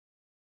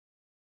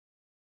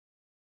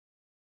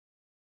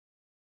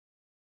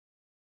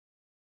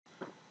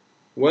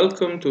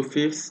Welcome to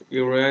 5th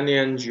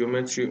Iranian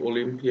Geometry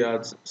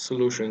Olympiad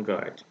Solution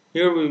Guide.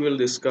 Here we will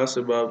discuss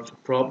about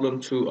problem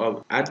 2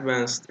 of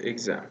advanced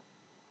exam.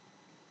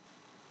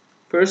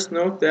 First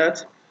note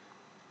that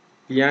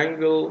the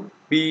angle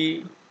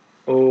BOC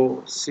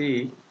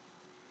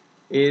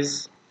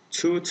is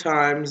 2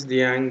 times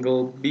the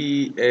angle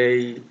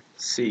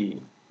BAC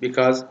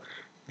because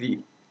the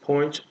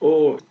point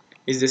O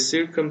is the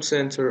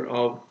circumcenter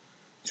of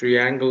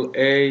triangle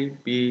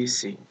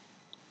ABC.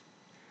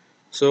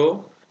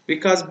 So,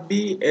 because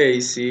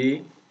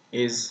BAC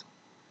is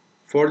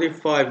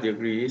 45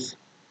 degrees,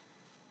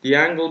 the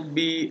angle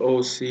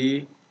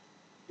BOC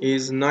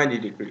is 90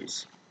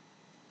 degrees.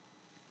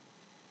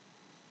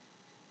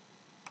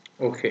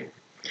 Okay.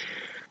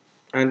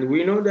 And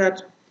we know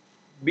that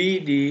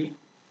BD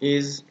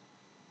is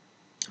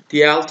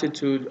the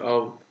altitude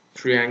of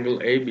triangle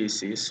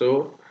ABC,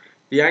 so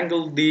the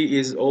angle D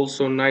is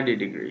also 90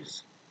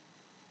 degrees.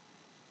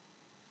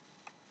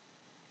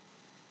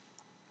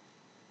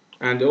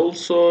 And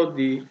also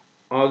the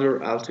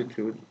other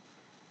altitude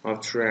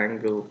of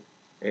triangle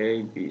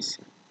ABC.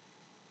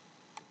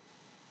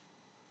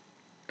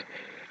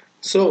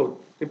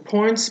 So the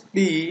points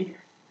B,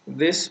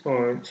 this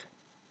point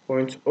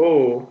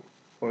O,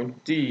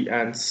 point D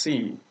and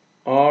C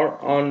are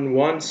on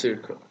one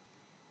circle.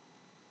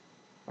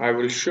 I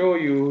will show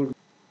you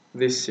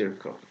this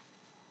circle.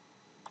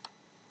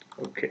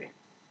 Okay.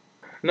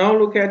 Now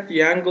look at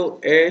the angle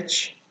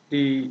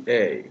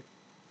HDA.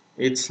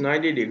 It's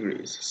 90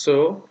 degrees.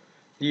 So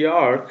the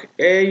arc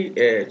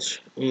AH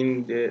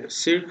in the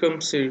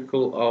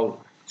circumcircle of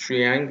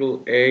triangle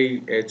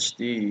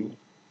AHD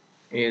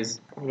is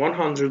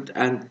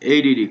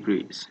 180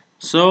 degrees.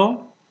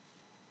 So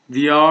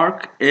the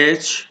arc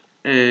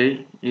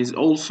HA is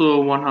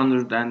also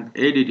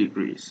 180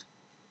 degrees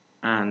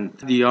and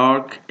the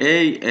arc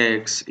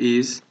AX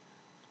is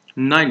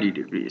 90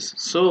 degrees.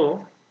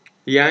 So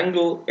the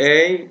angle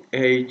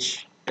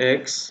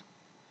AHX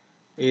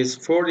is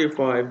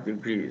 45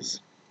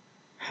 degrees,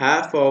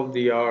 half of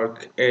the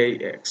arc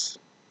AX.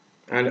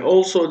 And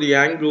also the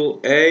angle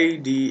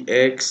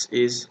ADX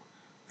is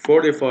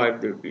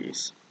 45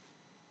 degrees.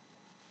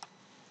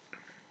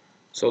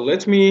 So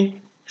let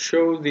me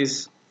show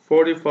these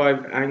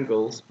 45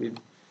 angles with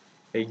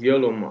a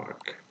yellow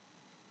mark.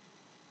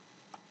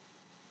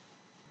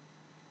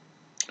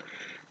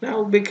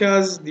 Now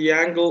because the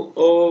angle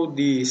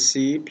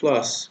ODC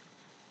plus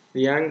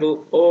the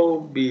angle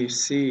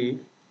OBC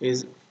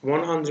is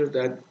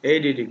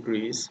 180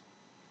 degrees,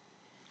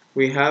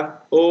 we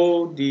have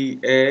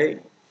ODA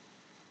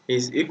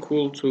is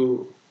equal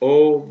to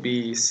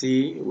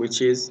OBC,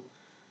 which is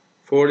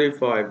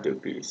 45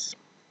 degrees.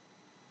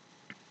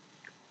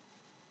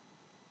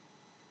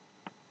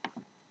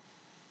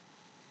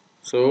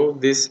 So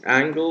this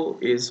angle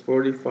is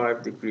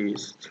 45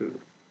 degrees too.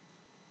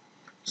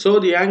 So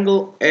the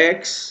angle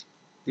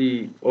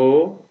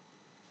XDO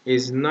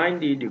is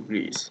 90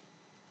 degrees.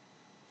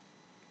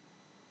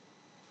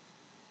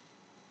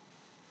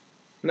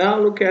 Now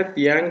look at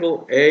the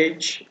angle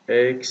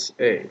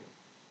HXA.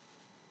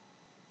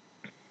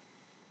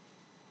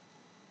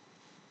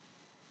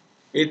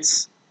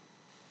 It's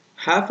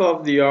half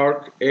of the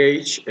arc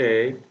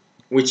HA,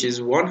 which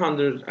is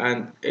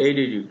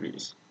 180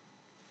 degrees.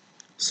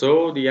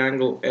 So the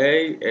angle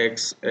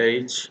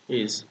AXH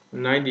is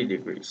 90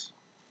 degrees.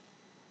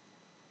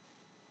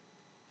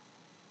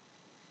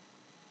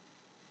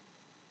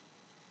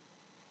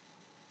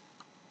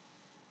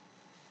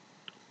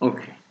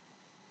 Okay.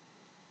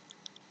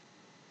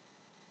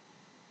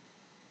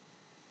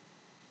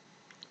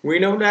 We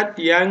know that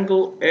the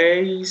angle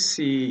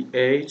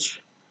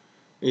ACH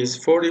is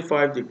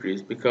 45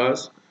 degrees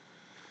because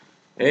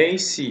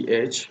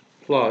ACH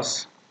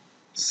plus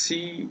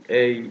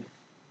CAB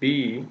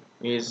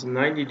is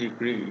 90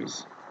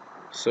 degrees.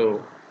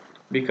 So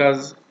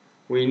because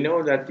we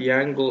know that the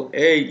angle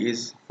A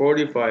is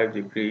 45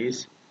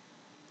 degrees,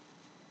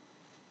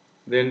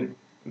 then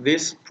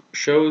this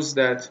shows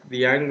that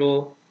the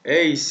angle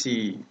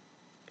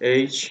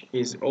ACH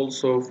is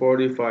also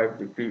 45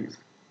 degrees.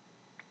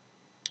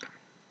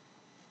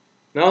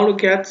 Now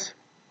look at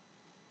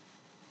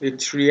the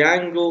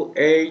triangle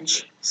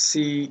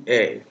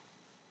HCA.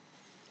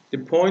 The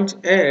point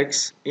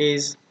X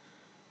is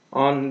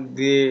on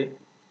the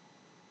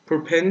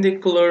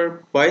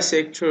perpendicular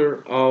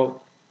bisector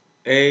of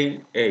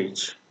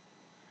AH,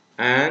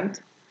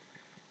 and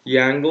the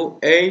angle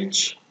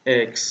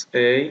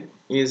HXA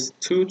is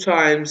 2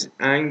 times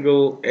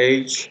angle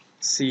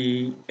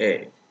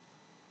HCA.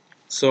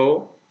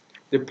 So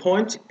the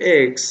point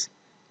X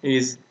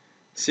is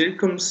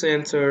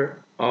circumcenter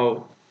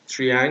of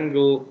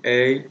triangle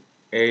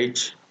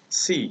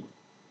AHC.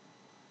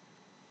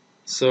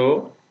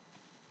 So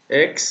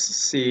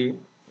XC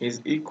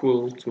is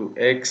equal to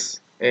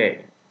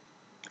XA,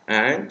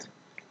 and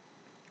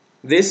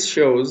this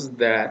shows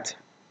that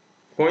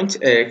point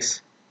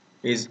X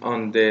is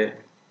on the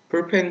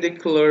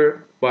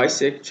perpendicular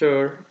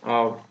bisector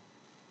of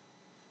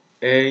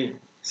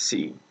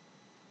AC,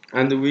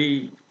 and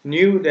we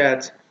knew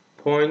that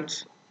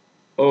point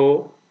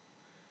O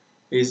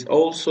is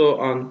also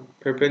on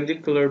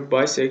perpendicular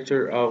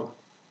bisector of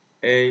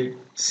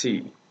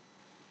AC.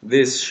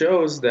 This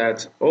shows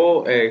that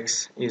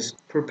OX is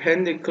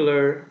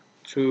perpendicular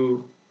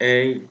to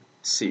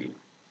AC.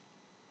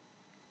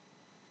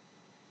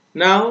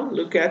 Now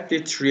look at the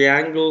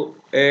triangle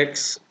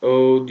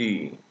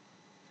XOD.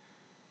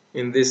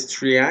 In this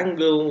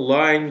triangle,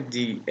 line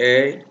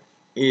DA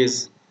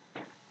is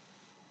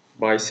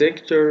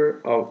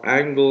bisector of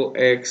angle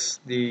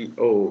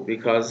XDO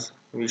because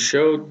we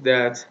showed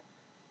that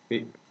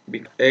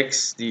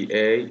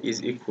XDA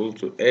is equal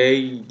to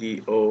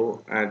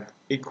ADO and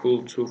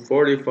equal to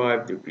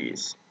 45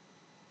 degrees.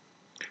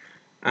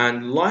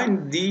 And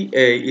line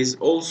DA is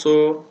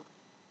also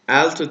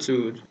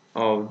altitude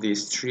of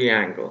this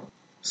triangle.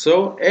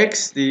 So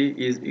XD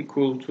is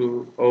equal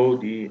to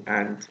OD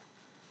and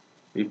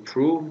we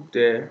proved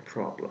the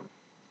problem.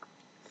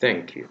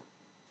 Thank you.